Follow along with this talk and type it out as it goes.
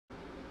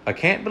I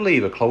can't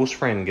believe a close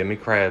friend gave me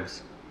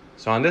crabs.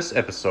 So on this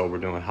episode, we're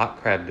doing hot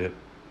crab dip.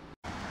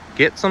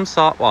 Get some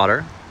salt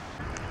water.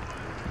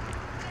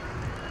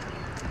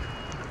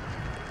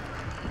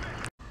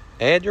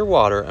 Add your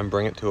water and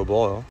bring it to a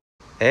boil.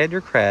 Add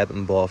your crab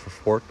and boil for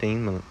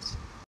 14 minutes.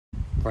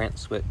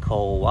 Rinse with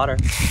cold water.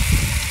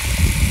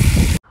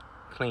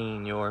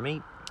 Clean your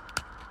meat.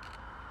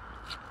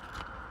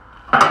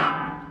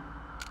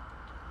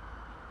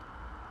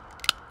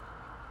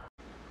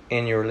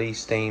 In your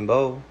least stained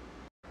bowl,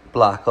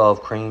 block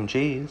of cream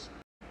cheese,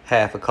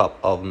 half a cup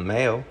of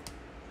mayo,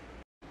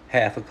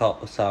 half a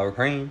cup of sour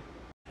cream,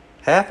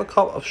 half a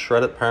cup of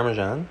shredded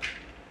Parmesan,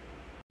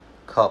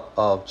 cup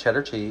of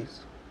cheddar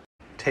cheese,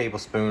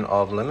 tablespoon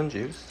of lemon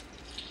juice,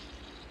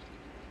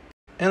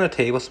 and a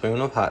tablespoon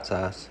of hot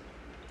sauce.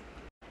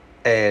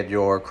 Add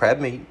your crab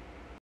meat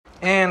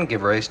and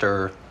give her a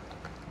stir.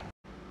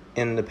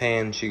 In the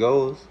pan she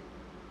goes.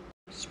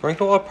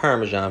 Sprinkle of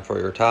Parmesan for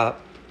your top.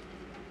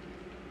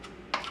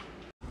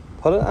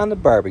 Put it on the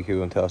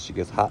barbecue until she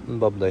gets hot and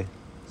bubbly.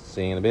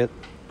 See you in a bit.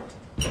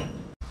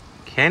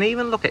 Can't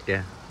even look at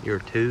you. You're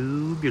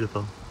too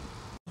beautiful.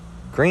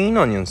 Green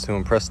onions to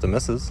impress the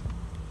missus.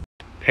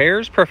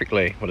 Pairs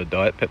perfectly with a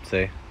Diet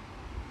Pepsi.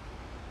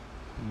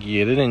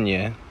 Get it in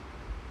ya.